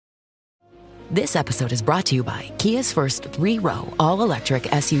This episode is brought to you by Kia's first 3-row all-electric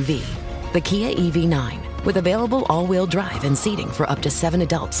SUV, the Kia EV9, with available all-wheel drive and seating for up to 7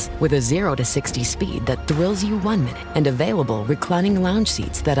 adults, with a 0 to 60 speed that thrills you 1 minute and available reclining lounge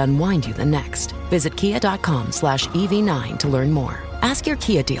seats that unwind you the next. Visit kia.com/EV9 to learn more. Ask your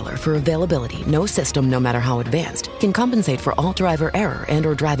Kia dealer for availability. No system, no matter how advanced, can compensate for all driver error and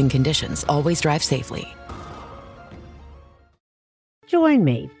or driving conditions. Always drive safely. Join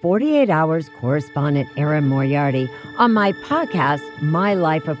me, 48 Hours correspondent Erin Moriarty, on my podcast, My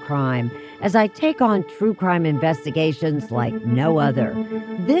Life of Crime, as I take on true crime investigations like no other.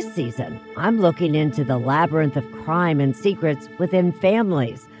 This season, I'm looking into the labyrinth of crime and secrets within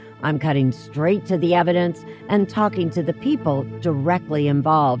families. I'm cutting straight to the evidence and talking to the people directly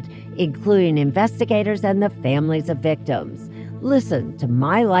involved, including investigators and the families of victims. Listen to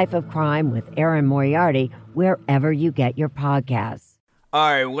My Life of Crime with Erin Moriarty wherever you get your podcasts. All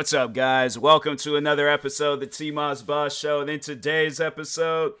right, what's up, guys? Welcome to another episode of the TMossBoss Show. And in today's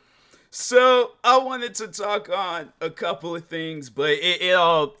episode, so I wanted to talk on a couple of things, but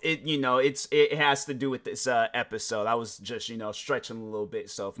it has to do with this episode. I was just stretching a little bit,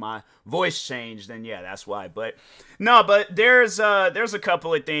 so if my voice changed, then yeah, that's why. But no, but there's a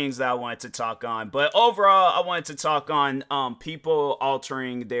couple of things that I wanted to talk on. But overall, I wanted to talk on people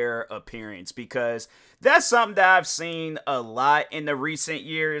altering their appearance, because that's something that I've seen a lot in the recent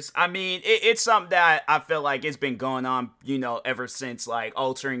years. I mean, it's something that I feel like it's been going on, ever since like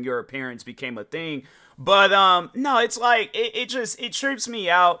altering your appearance became a thing. But no, it's like it trips me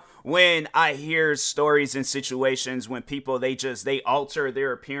out when I hear stories and situations when people they alter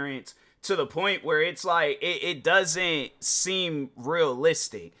their appearance to the point where it's like it doesn't seem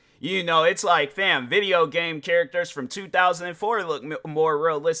realistic. It's like, fam, video game characters from 2004 look more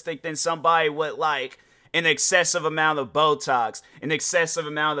realistic than somebody with like an excessive amount of Botox, an excessive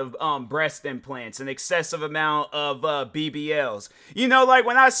amount of breast implants, an excessive amount of BBLs. Like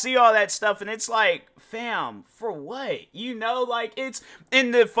when I see all that stuff and it's like, fam, for what? Like it's,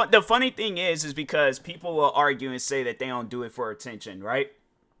 and the funny thing is because people will argue and say that they don't do it for attention, right?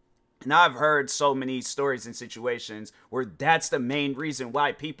 And I've heard so many stories and situations where that's the main reason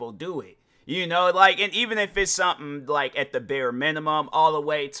why people do it. Like, and even if it's something like at the bare minimum, all the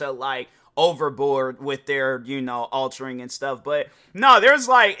way to like overboard with their, altering and stuff. But no, there's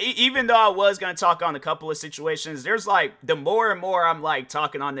like, even though I was going to talk on a couple of situations, there's like, the more and more I'm like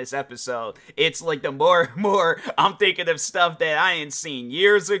talking on this episode, it's like the more and more I'm thinking of stuff that I ain't seen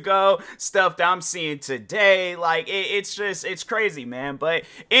years ago, stuff that I'm seeing today. Like, it's crazy, man. But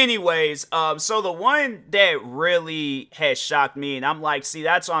anyways, so the one that really has shocked me, and I'm like, see,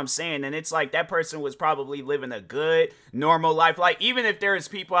 that's what I'm saying. And it's like, that person was probably living a good, normal life. Like, even if there's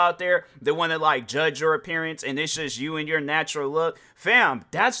people out there that want to like judge your appearance and it's just you and your natural look, fam,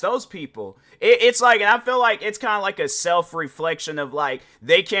 that's those people. It's like, and I feel like it's kind of like a self-reflection of like,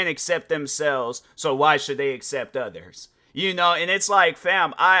 they can't accept themselves, so why should they accept others? And it's like,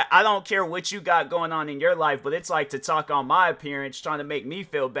 fam, I don't care what you got going on in your life, but it's like to talk on my appearance, trying to make me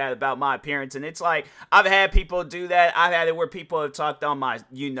feel bad about my appearance. And it's like, I've had people do that. I've had it where people have talked on my,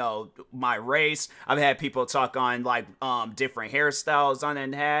 my race. I've had people talk on like, different hairstyles on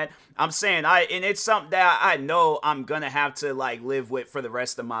and had. I'm saying and it's something that I know I'm gonna have to like live with for the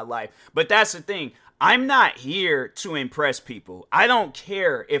rest of my life. But that's the thing. I'm not here to impress people. I don't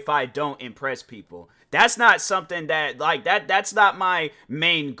care if I don't impress people. That's not something that, like, that's not my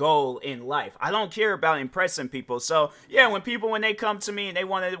main goal in life. I don't care about impressing people. So, yeah, when they come to me and they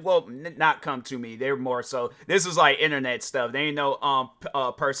want to, well, not come to me. They're more so, this is like internet stuff. They ain't no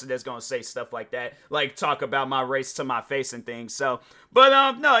person that's going to say stuff like that. Like, talk about my race to my face and things. So,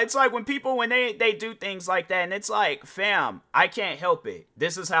 but, no, it's like when they do things like that, and it's like, fam, I can't help it.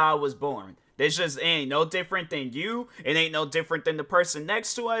 This is how I was born. This just ain't no different than you. It ain't no different than the person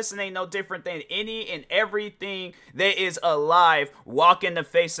next to us. It ain't no different than any and everything that is alive walking the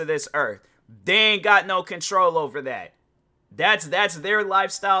face of this earth. They ain't got no control over that. That's their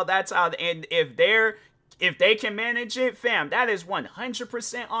lifestyle. That's how, and if they can manage it, fam, that is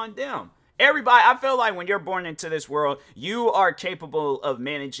 100% on them. Everybody, I feel like when you're born into this world, you are capable of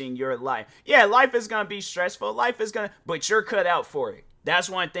managing your life. Yeah, life is going to be stressful. But you're cut out for it.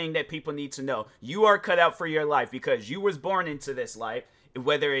 That's one thing that people need to know. You are cut out for your life because you was born into this life.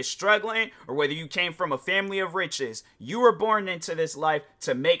 Whether it's struggling or whether you came from a family of riches, you were born into this life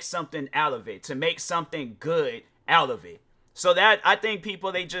to make something out of it, to make something good out of it. So that, I think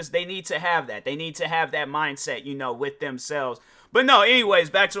people, they need to have that. They need to have that mindset, with themselves. But no,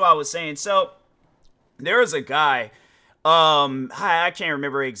 anyways, back to what I was saying. So there was a guy, I can't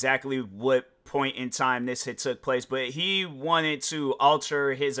remember exactly what point in time this had took place, but he wanted to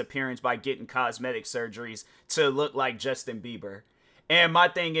alter his appearance by getting cosmetic surgeries to look like Justin Bieber. And my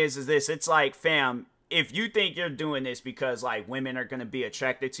thing is this, it's like, fam, if you think you're doing this because like women are going to be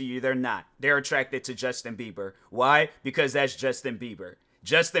attracted to you, they're not. They're attracted to Justin Bieber. Why? Because that's Justin Bieber.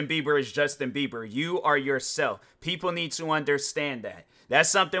 Justin Bieber is Justin Bieber. You are yourself. People need to understand that. That's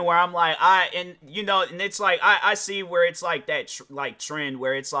something where I'm like, and it's like, I see where it's like that, trend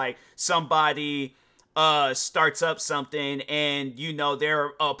where it's like somebody starts up something and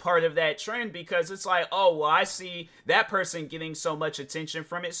they're a part of that trend because it's like, oh well, I see that person getting so much attention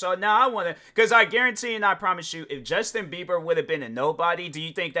from it, so now I want to, because I guarantee and I promise you, if Justin Bieber would have been a nobody, do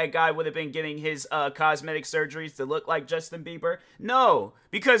you think that guy would have been getting his cosmetic surgeries to look like Justin Bieber? No,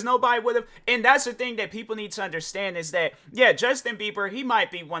 because nobody would have. And that's the thing that people need to understand is that, yeah, Justin Bieber, he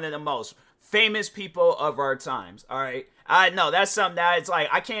might be one of the most famous people of our times, all right? I know that's something that it's like,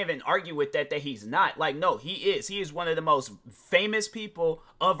 I can't even argue with that he's not. Like, no, he is one of the most famous people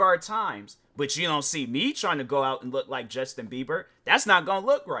of our times. But you don't see me trying to go out and look like Justin Bieber. That's not gonna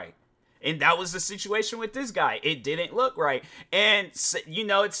look right. And that was the situation with this guy. It didn't look right. And,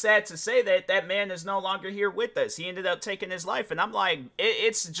 it's sad to say that that man is no longer here with us. He ended up taking his life. And I'm like,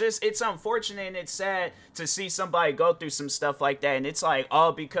 it's unfortunate and it's sad to see somebody go through some stuff like that. And it's like,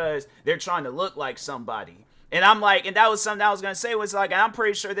 all because they're trying to look like somebody. And I'm like, and that was something I was going to say was like, I'm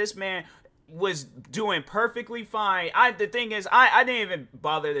pretty sure this man was doing perfectly fine. The thing is, I didn't even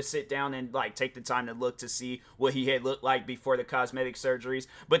bother to sit down and like take the time to look to see what he had looked like before the cosmetic surgeries.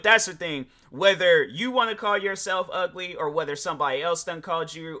 But that's the thing, whether you want to call yourself ugly or whether somebody else done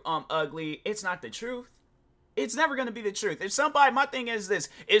called you ugly, it's not the truth. It's never going to be the truth. My thing is this,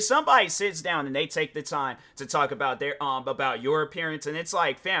 if somebody sits down and they take the time to talk about about your appearance, and it's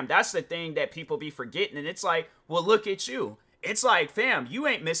like, fam, that's the thing that people be forgetting. And it's like, well, look at you. It's like, fam, you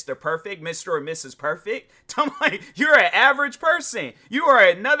ain't Mr. Perfect, Mr. or Mrs. Perfect. I'm like, you're an average person. You are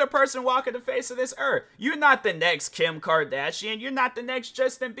another person walking the face of this earth. You're not the next Kim Kardashian. You're not the next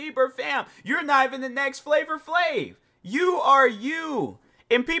Justin Bieber, fam. You're not even the next Flavor Flav. You are you.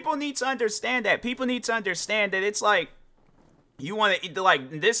 And people need to understand that. People need to understand that it's like, you want to,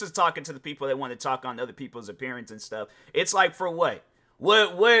 like, this is talking to the people that want to talk on other people's appearance and stuff. It's like, for what?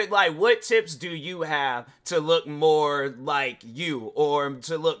 What tips do you have to look more like you or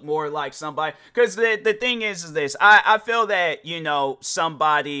to look more like somebody? Because the thing is this, I feel that,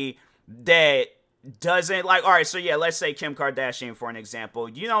 somebody that doesn't like, all right, so yeah, let's say Kim Kardashian for an example.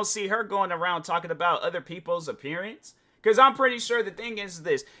 You don't see her going around talking about other people's appearance. Because I'm pretty sure the thing is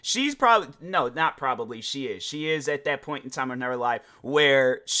this, she's probably, no, not probably, she is. She is at that point in time in her life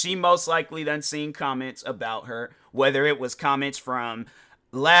where she most likely done seen comments about her, whether it was comments from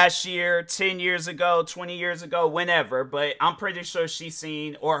last year, 10 years ago, 20 years ago, whenever, but I'm pretty sure she's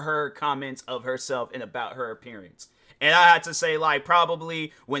seen or heard comments of herself and about her appearance. And I had to say, like,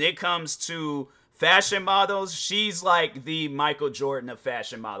 probably when it comes to fashion models, she's like the Michael Jordan of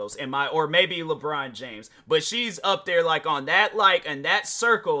fashion models, or maybe LeBron James, but she's up there like on that, like in that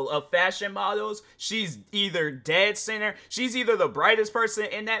circle of fashion models. She's either dead center, she's either the brightest person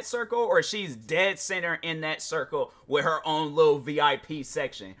in that circle, or she's dead center in that circle with her own little VIP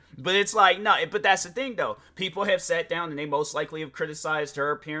section. But it's like, no, but that's the thing though. People have sat down and they most likely have criticized her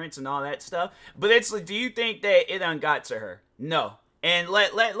appearance and all that stuff. But it's like, do you think that it done got to her? No. And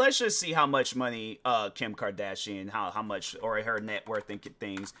let's just see how much money Kim Kardashian, how much, or her net worth and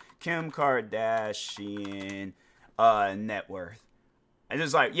things. Kim Kardashian net worth. And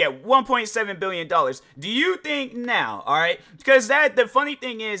it's like, yeah, $1.7 billion. Do you think now, all right? Because the funny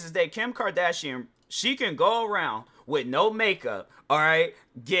thing is that Kim Kardashian, she can go around with no makeup, all right,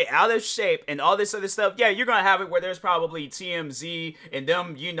 get out of shape and all this other stuff. Yeah, you're going to have it where there's probably TMZ and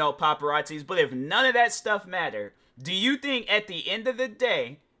them, paparazzis. But if none of that stuff matter, do you think at the end of the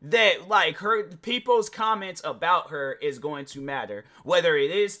day that like her people's comments about her is going to matter? Whether it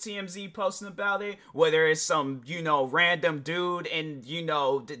is TMZ posting about it, whether it's some, random dude and,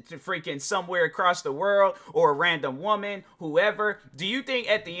 freaking somewhere across the world, or a random woman, whoever. Do you think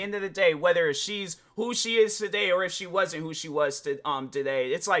at the end of the day, whether she's who she is today or if she wasn't who she was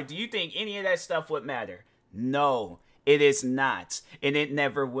today, it's like, do you think any of that stuff would matter? No, it is not. And it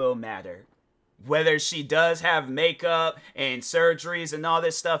never will matter. Whether she does have makeup and surgeries and all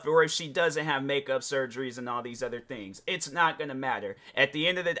this stuff, or if she doesn't have makeup, surgeries, and all these other things, it's not going to matter. At the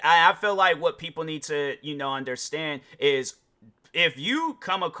end of the day, I feel like what people need to, understand is if you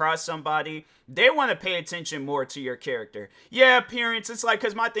come across somebody, they want to pay attention more to your character. Yeah, appearance, it's like,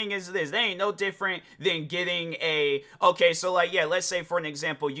 because my thing is this, they ain't no different than getting okay, so like, yeah, let's say for an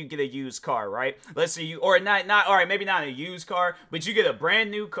example, you get a used car, right? Let's say or not, all right, maybe not a used car, but you get a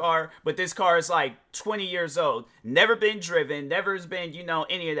brand new car, but this car is like 20 years old, never been driven, never has been,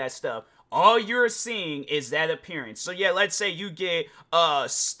 any of that stuff. All you're seeing is that appearance. So yeah, let's say you get a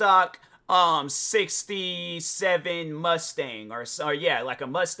stock 67 Mustang or yeah, like a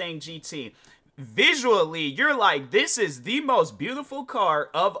Mustang GT. Visually, you're like, this is the most beautiful car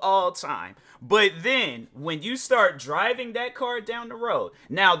of all time. But then when you start driving that car down the road,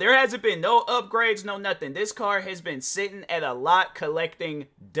 now there hasn't been no upgrades, no nothing. This car has been sitting at a lot collecting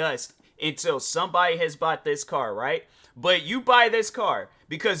dust until somebody has bought this car, right? But you buy this car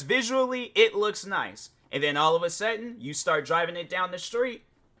because visually it looks nice. And then all of a sudden you start driving it down the street,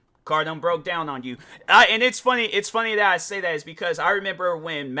 car done broke down on you. And it's funny that I say that is because I remember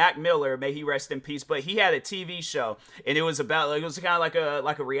when Mac Miller, may he rest in peace, but he had a TV show, and it was kind of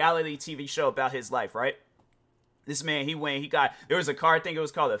like a reality TV show about his life, right? This man, there was a car, I think it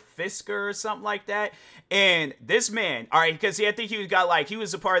was called a Fisker or something like that. And this man, all right, because I think he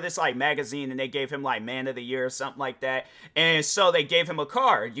was a part of this like magazine, and they gave him like Man of the Year or something like that. And so they gave him a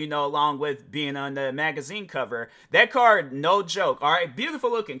car, along with being on the magazine cover. That car, no joke, all right,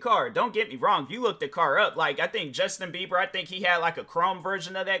 beautiful looking car. Don't get me wrong. You looked the car up. Like, I think Justin Bieber, I think he had like a chrome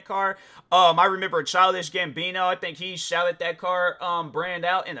version of that car. I remember Childish Gambino, I think he shouted that car brand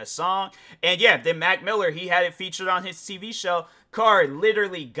out in a song. And yeah, then Mac Miller, he had it featured on his TV show. Car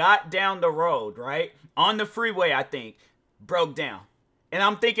literally got down the road, right? On the freeway, I think, broke down. And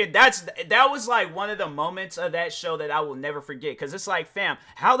I'm thinking that was like one of the moments of that show that I will never forget. Because it's like, fam,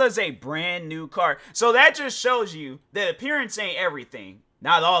 how does a brand new car... So that just shows you that appearance ain't everything.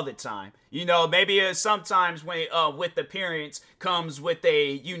 Not all the time. Maybe sometimes when with appearance comes with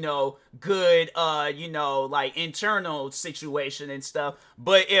a, good, like internal situation and stuff.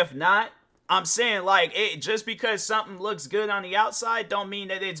 But if not, I'm saying, like, just because something looks good on the outside don't mean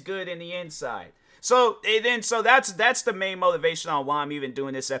that it's good in the inside. So that's the main motivation on why I'm even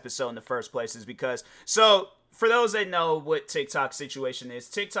doing this episode in the first place, is because, for those that know what TikTok situation is,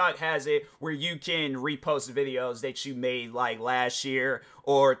 TikTok has it where you can repost videos that you made like last year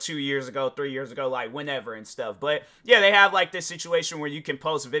or 2 years ago, 3 years ago, like whenever and stuff. But yeah, they have like this situation where you can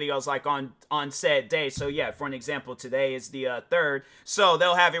post videos like on said day. So yeah, for an example, today is the 3rd. So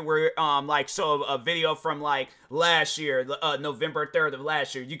they'll have it where a video from like last year, November 3rd of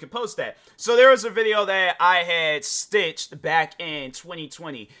last year, you can post that. So there was a video that I had stitched back in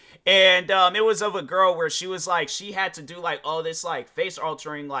 2020. And it was of a girl where she was like, she had to do like all this like face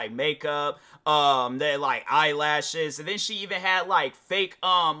altering like makeup, that like eyelashes, and then she even had like fake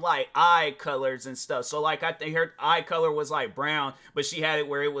like eye colors and stuff. So like I think her eye color was like brown, but she had it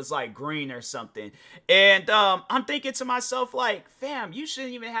where it was like green or something. And I'm thinking to myself like, fam, you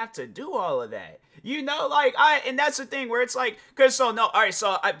shouldn't even have to do all of that. And that's the thing where it's like,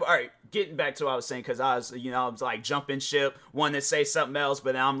 getting back to what I was saying, because I was like jumping ship, wanting to say something else,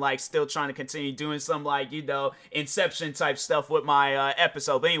 but I'm like still trying to continue doing some like, Inception type stuff with my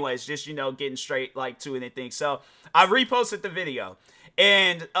episode. But anyways, just, getting straight like to anything. So I reposted the video,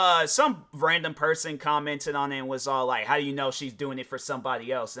 and some random person commented on it and was all like, how do you know she's doing it for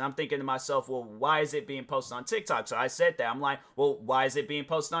somebody else? And I'm thinking to myself, well, why is it being posted on TikTok? So I said that. I'm like, well, why is it being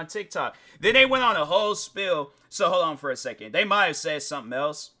posted on TikTok? Then they went on a whole spill. So hold on for a second. They might have said something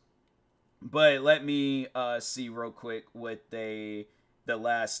else, but let me see real quick what the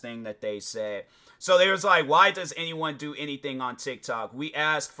last thing that they said. So they was like, why does anyone do anything on TikTok? We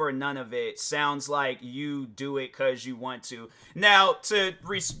ask for none of it. Sounds like you do it because you want to. Now, to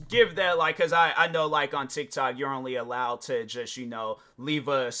give that, like, because I know, like, on TikTok, you're only allowed to just, leave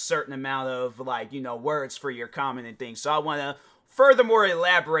a certain amount of, like, words for your comment and things. So I want to furthermore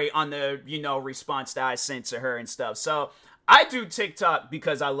elaborate on the, response that I sent to her and stuff. So I do TikTok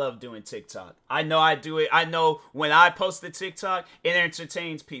because I love doing TikTok. I know I do it. I know when I post the TikTok, it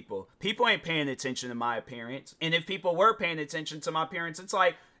entertains people. People ain't paying attention to my appearance. And if people were paying attention to my appearance, it's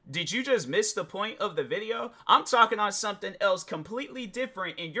like, did you just miss the point of the video? I'm talking on something else completely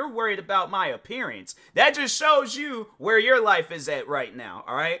different, and you're worried about my appearance. That just shows you where your life is at right now,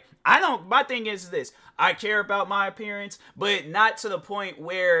 all right? My thing is this. I care about my appearance, but not to the point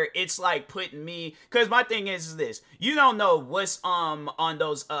where it's like putting me, because my thing is this. You don't know what's on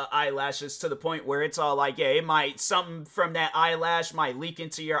those eyelashes to the point where it's all like, yeah, something from that eyelash might leak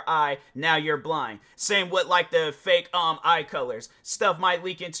into your eye. Now you're blind. Same with like the fake eye colors. Stuff might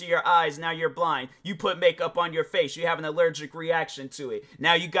leak into into your eyes, now you're blind. You put makeup on your face, you have an allergic reaction to it.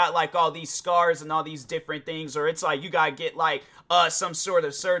 Now you got like all these scars and all these different things, or it's like you gotta get like some sort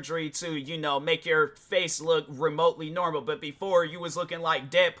of surgery to, you know, make your face look remotely normal. But before, you was looking like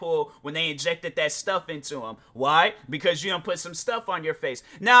Deadpool when they injected that stuff into him. Why? Because you don't put some stuff on your face.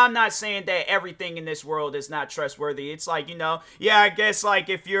 Now, I'm not saying that everything in this world is not trustworthy. It's like, you know, yeah, I guess like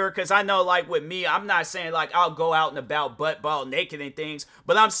if you're, because I know like with me, I'm not saying like I'll go out and about butt ball naked and things,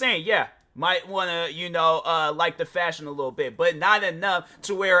 but I'm saying, yeah, might want to, you know, like the fashion a little bit, but not enough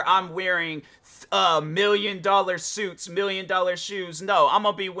to where I'm wearing $1 million suits, $1 million shoes. No, I'm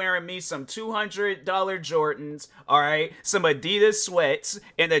gonna be wearing me some $200 Jordans, all right, some Adidas sweats,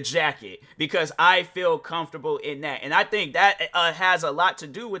 and a jacket, because I feel comfortable in that. And I think that has a lot to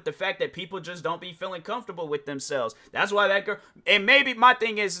do with the fact that people just don't be feeling comfortable with themselves. That's why that girl, and maybe my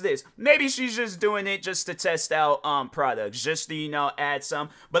thing is this, maybe she's just doing it just to test out products, just to, you know, add some.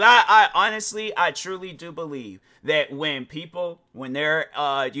 But I honestly, I truly do believe that when they're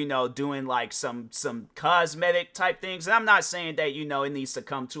you know, doing like some cosmetic type things, and I'm not saying that, you know, it needs to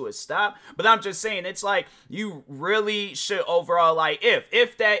come to a stop, but I'm just saying it's like you really should overall, like, if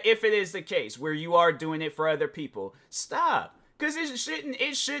it is the case where you are doing it for other people, stop. Because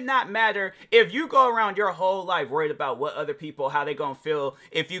it should not matter if you go around your whole life worried about what other people, how they gonna feel.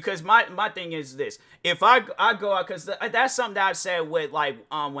 If you, because my thing is this, if I go out, because that's something that I've said with like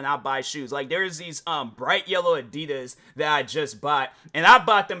when I buy shoes, like there's these bright yellow Adidas that I just bought, and I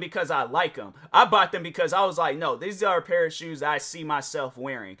bought them because I like them. I bought them because I was like, no, these are a pair of shoes that I see myself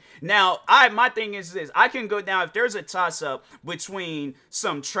wearing. Now my thing is this, I can go down, if there's a toss up between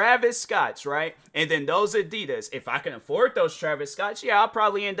some Travis Scotts, right, and then those Adidas, if I can afford those Travis Scotts, yeah, I'll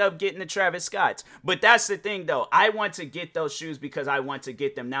probably end up getting the Travis Scotts. But that's the thing though, I want to get those shoes because I want to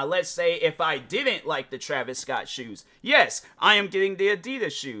get them. Now let's say if I didn't like the Travis Scott shoes, yes, I am getting the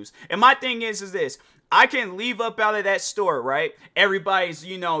Adidas shoes. And my thing is this, I can leave up out of that store, right? Everybody's,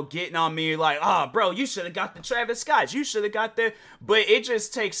 you know, getting on me like, oh, bro, you should have got the Travis Scotts. You should have got the... But it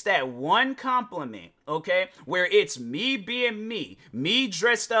just takes that one compliment, okay? Where it's me being me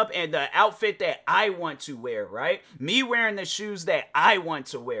dressed up in the outfit that I want to wear, right? Me wearing the shoes that I want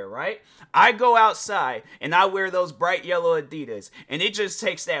to wear, right? I go outside and I wear those bright yellow Adidas. And it just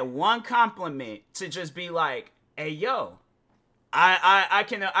takes that one compliment to just be like, hey, yo, I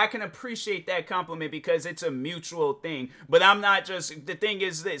can appreciate that compliment because it's a mutual thing. But I'm not just, the thing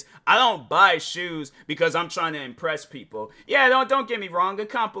is this, I don't buy shoes because I'm trying to impress people. Yeah, don't get me wrong, a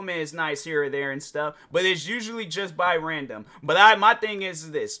compliment is nice here or there and stuff, but it's usually just by random. But my thing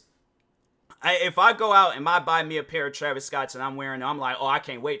is this, if I go out and I buy me a pair of Travis Scotts and I'm wearing them, I'm like, oh, I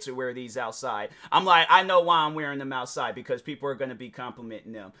can't wait to wear these outside. I'm like, I know why I'm wearing them outside, because people are going to be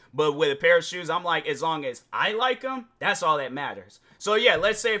complimenting them. But with a pair of shoes, I'm like, as long as I like them, that's all that matters. So yeah,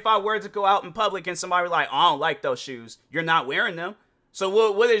 let's say if I were to go out in public and somebody was like, oh, I don't like those shoes, you're not wearing them. So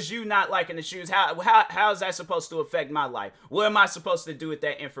what is you not liking the shoes? How is that supposed to affect my life? What am I supposed to do with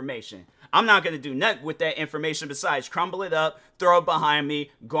that information? I'm not going to do nothing with that information besides crumble it up, throw it behind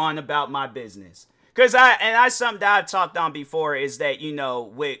me, go on about my business. Because that's something that I've talked on before, is that, you know,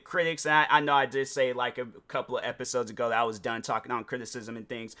 with critics, and I know I did say like a couple of episodes ago that I was done talking on criticism and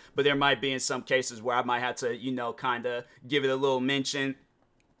things, but there might be in some cases where I might have to, you know, kind of give it a little mention.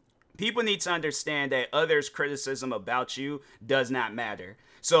 People need to understand that others' criticism about you does not matter.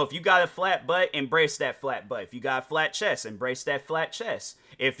 So if you got a flat butt, embrace that flat butt. If you got a flat chest, embrace that flat chest.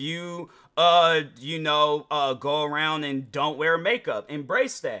 If you, go around and don't wear makeup,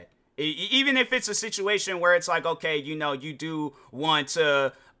 embrace that. Even if it's a situation where it's like, okay, you know, you do want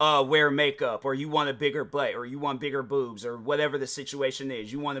to wear makeup, or you want a bigger butt, or you want bigger boobs, or whatever the situation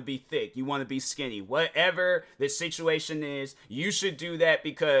is. You want to be thick, you want to be skinny, whatever the situation is, you should do that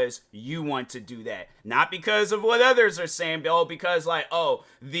because you want to do that, not because of what others are saying, but because like, oh,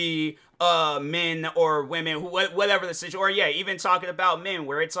 the men or women, whatever the situation, or yeah, even talking about men,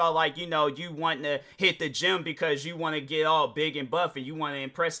 where it's all like, you know, you want to hit the gym because you want to get all big and buff and you want to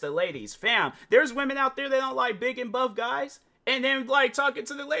impress the ladies. Fam, there's women out there that don't like big and buff guys. And then, like, talking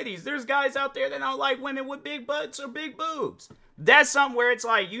to the ladies, there's guys out there that don't like women with big butts or big boobs. That's something where it's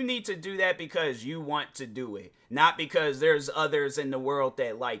like, you need to do that because you want to do it, not because there's others in the world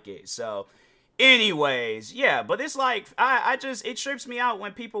that like it. So, anyways, yeah, but it's like, it trips me out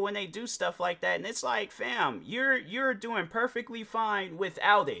when they do stuff like that, and it's like, fam, you're doing perfectly fine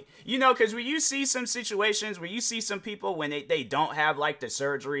without it, you know, because when you see some situations where you see some people when they don't have like the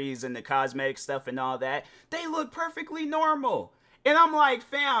surgeries and the cosmetic stuff and all that, they look perfectly normal. And I'm like,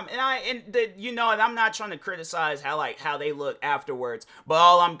 fam, and I'm not trying to criticize how they look afterwards, but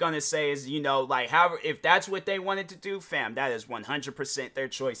all I'm gonna say is, like, however, if that's what they wanted to do, fam, that is 100% their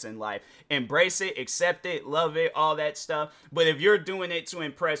choice in life. Embrace it, accept it, love it, all that stuff. But if you're doing it to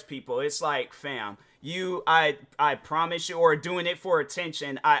impress people, it's like, fam, I promise you, or doing it for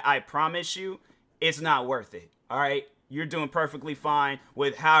attention, I promise you, it's not worth it. All right, you're doing perfectly fine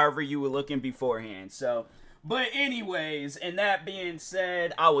with however you were looking beforehand. So. But anyways, and that being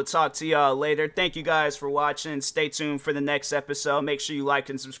said, I will talk to y'all later. Thank you guys for watching. Stay tuned for the next episode. Make sure you like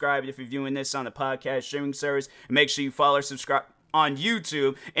and subscribe if you're viewing this on the podcast streaming service. And make sure you follow, subscribe on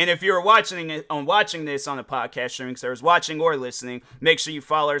YouTube. And if you're watching this on a podcast streaming service, watching or listening, make sure you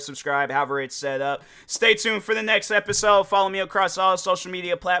follow or subscribe, however it's set up. Stay tuned for the next episode. Follow me across all social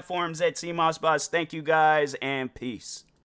media platforms at TMossBoss. Thank you guys, and peace.